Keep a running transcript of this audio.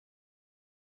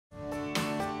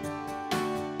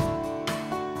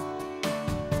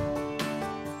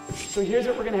So here's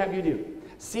what we're going to have you do.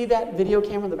 See that video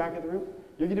camera in the back of the room?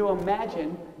 You're going to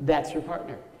imagine that's your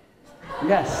partner.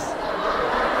 Yes.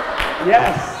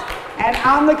 Yes. And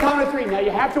on the count of 3, now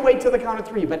you have to wait till the count of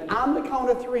 3, but on the count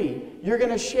of 3, you're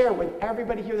going to share with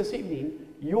everybody here this evening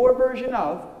your version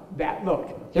of that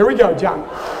look. Here we go, John.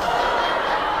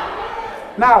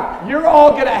 Now, you're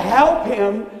all going to help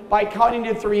him by counting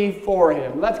to 3 for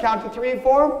him. Let's count to 3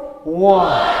 for him.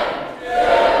 1, 2,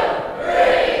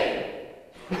 3.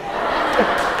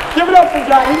 Give it up for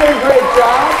John. He did a great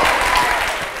job.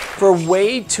 For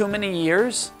way too many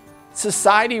years,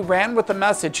 society ran with the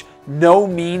message, no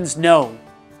means no.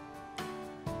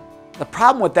 The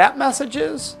problem with that message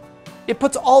is, it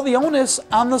puts all the onus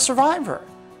on the survivor.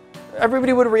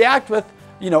 Everybody would react with,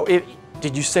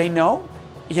 did you say no?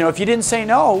 If you didn't say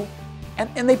no,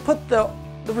 and they put the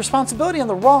responsibility on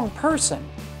the wrong person.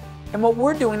 And what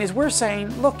we're doing is we're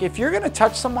saying, look, if you're going to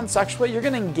touch someone sexually, you're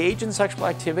going to engage in sexual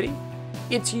activity,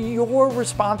 it's your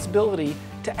responsibility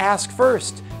to ask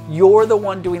first. You're the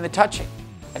one doing the touching.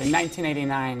 In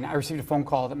 1989, I received a phone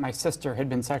call that my sister had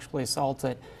been sexually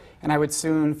assaulted, and I would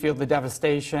soon feel the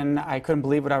devastation. I couldn't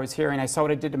believe what I was hearing. I saw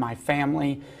what it did to my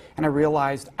family, and I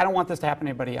realized I don't want this to happen to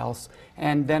anybody else.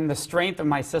 And then the strength of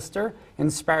my sister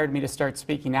inspired me to start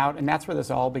speaking out, and that's where this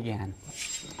all began.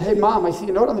 Hey, Mom, I see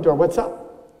a note on the door. What's up?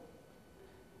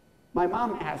 My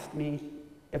mom asked me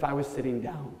if I was sitting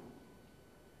down.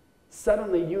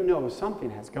 Suddenly, something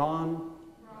has gone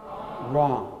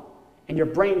wrong. And your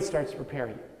brain starts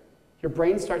preparing. Your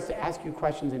brain starts to ask you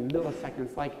questions in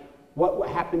milliseconds like, what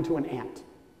happened to an aunt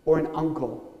or an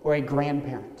uncle or a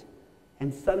grandparent?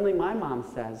 And suddenly my mom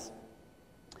says,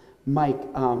 Mike,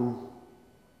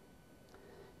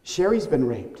 Sherry's been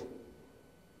raped.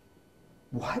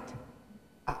 What?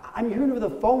 I'm hearing over the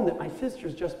phone that my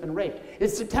sister's just been raped.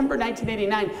 It's September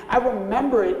 1989. I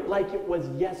remember it like it was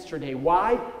yesterday.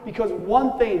 Why? Because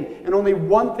one thing, and only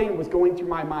one thing, was going through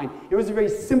my mind. It was a very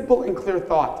simple and clear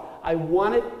thought. I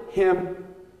wanted him.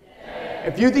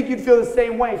 If you think you'd feel the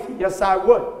same way, yes, I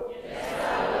would. Yes,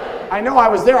 I would. I know I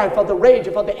was there. I felt the rage.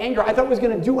 I felt the anger. I thought what I was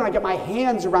going to do when I got my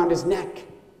hands around his neck.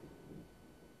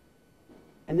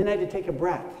 And then I had to take a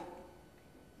breath.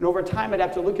 And over time, I'd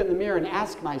have to look in the mirror and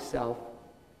ask myself,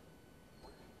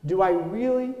 do I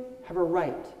really have a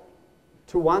right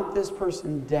to want this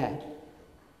person dead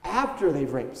after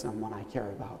they've raped someone I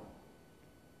care about?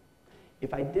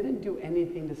 If I didn't do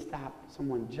anything to stop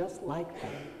someone just like that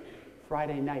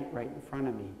Friday night right in front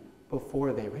of me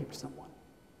before they raped someone.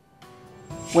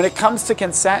 When it comes to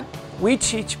consent, we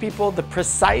teach people the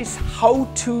precise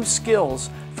how-to skills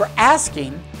for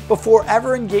asking before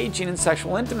ever engaging in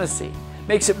sexual intimacy.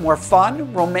 Makes it more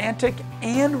fun, romantic,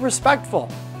 and respectful.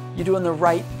 You're doing the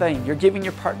right thing. You're giving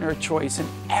your partner a choice, and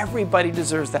everybody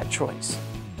deserves that choice.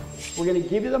 We're going to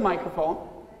give you the microphone,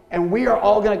 and we are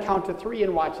all going to count to 3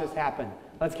 and watch this happen.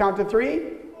 Let's count to 3.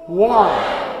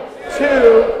 1,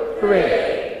 2, 3.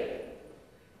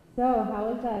 So,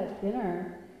 how was that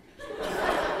dinner? It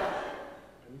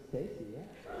was tasty,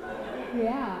 yeah.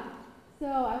 Yeah. So,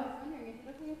 I was wondering, is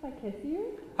it okay if I kiss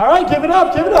you? All right, give it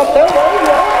up, give it up. There you go.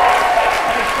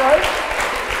 That's right.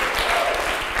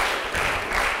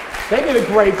 They did a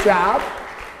great job.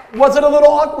 Was it a little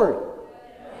awkward?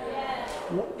 Yes.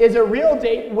 Is a real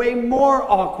date way more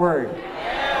awkward?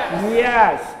 Yes.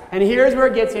 Yes. And here's where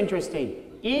it gets interesting.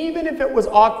 Even if it was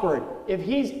awkward, if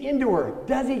he's into her,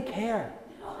 does he care?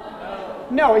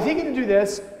 No. Is he going to do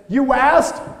this? You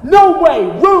asked? No way,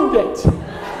 ruined it.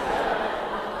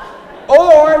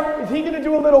 Or is he going to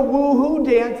do a little woo-hoo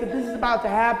dance if this is about to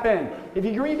happen? If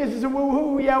you agree this is a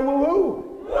woo-hoo, yeah,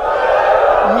 woo-hoo.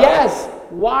 Yes.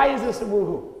 Why is this a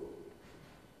woo-hoo?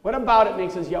 What about it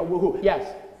makes us yell woo-hoo? Yes.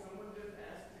 Someone just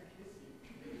asked to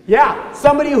kiss you. Yeah,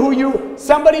 somebody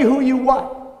who you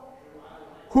what?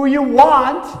 Who you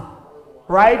want,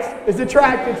 right, is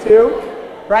attracted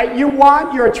to, right?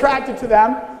 You're attracted to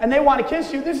them, and they want to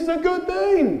kiss you. This is a good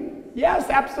thing. Yes,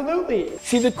 absolutely.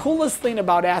 See, the coolest thing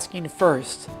about asking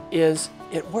first is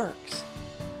it works.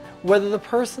 Whether the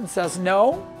person says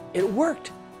no, it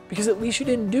worked, because at least you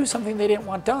didn't do something they didn't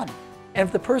want done. And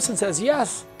if the person says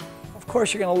yes, of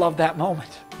course you're going to love that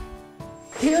moment.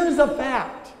 Here's a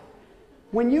fact.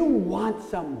 When you want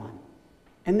someone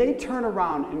and they turn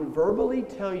around and verbally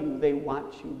tell you they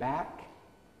want you back,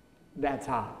 that's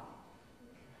hot.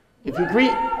 If you agree,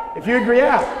 yeah. If you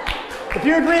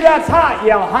agree that's hot,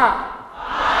 yell hot.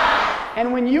 Hot.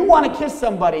 And when you want to kiss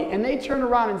somebody and they turn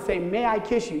around and say, may I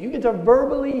kiss you, you get to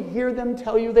verbally hear them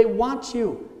tell you they want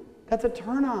you. That's a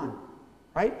turn on.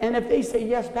 Right? And if they say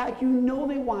yes back, you know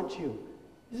they want you.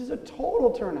 This is a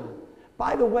total turn on.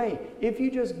 By the way, if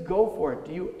you just go for it,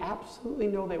 do you absolutely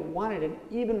know they wanted it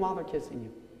even while they're kissing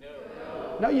you?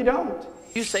 No, you don't.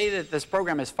 You say that this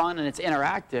program is fun and it's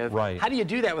interactive. Right. How do you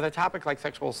do that with a topic like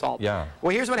sexual assault? Yeah.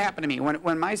 Well, here's what happened to me.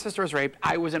 When my sister was raped,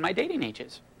 I was in my dating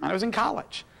ages. I was in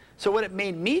college. So what it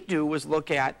made me do was look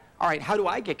at, all right, how do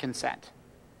I get consent?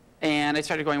 And I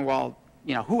started going, well,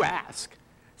 you know, who asked?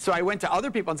 So I went to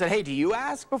other people and said, hey, do you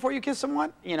ask before you kiss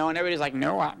someone? You know, and everybody's like,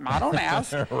 no, I don't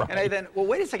ask. Right. And I then, well,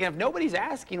 wait a second, if nobody's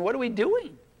asking, what are we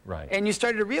doing? Right. And you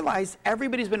started to realize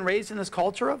everybody's been raised in this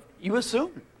culture of you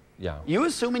assume. Yeah. You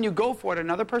assume and you go for it in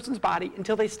another person's body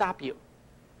until they stop you.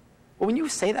 Well, when you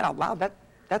say that out loud,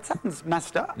 that sounds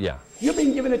messed up. Yeah. You're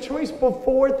being given a choice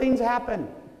before things happen.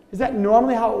 Is that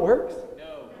normally how it works?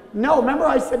 No. No, remember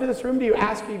I said to this room, do you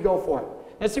ask or you go for it?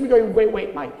 Now see me going,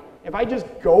 wait, Mike. If I just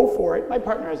go for it, my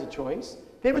partner has a choice.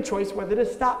 They have a choice whether to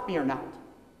stop me or not.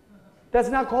 That's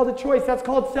not called a choice, that's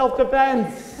called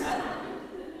self-defense.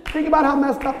 Think about how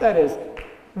messed up that is.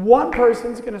 One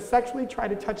person's going to sexually try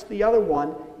to touch the other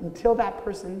one until that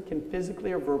person can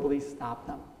physically or verbally stop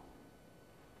them.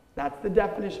 That's the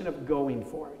definition of going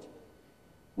for it.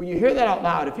 When you hear that out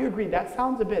loud, if you agree, that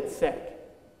sounds a bit sick.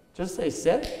 Just say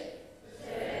sick.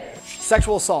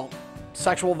 Sexual assault,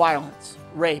 sexual violence,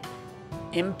 rape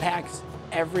impacts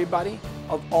everybody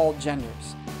of all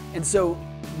genders. And so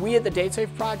we at the Date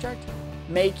Safe Project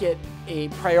make it a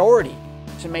priority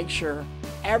to make sure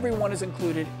everyone is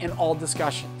included in all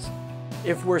discussions.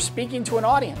 If we're speaking to an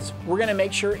audience, we're going to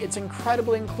make sure it's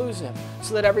incredibly inclusive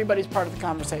so that everybody's part of the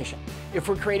conversation. If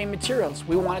we're creating materials,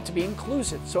 we want it to be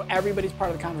inclusive so everybody's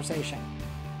part of the conversation.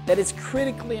 That it's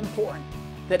critically important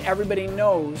that everybody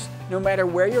knows, no matter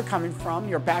where you're coming from,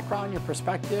 your background, your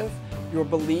perspective, your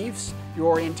beliefs, your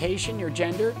orientation, your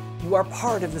gender, you are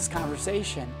part of this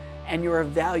conversation and you're a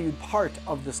valued part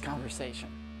of this conversation.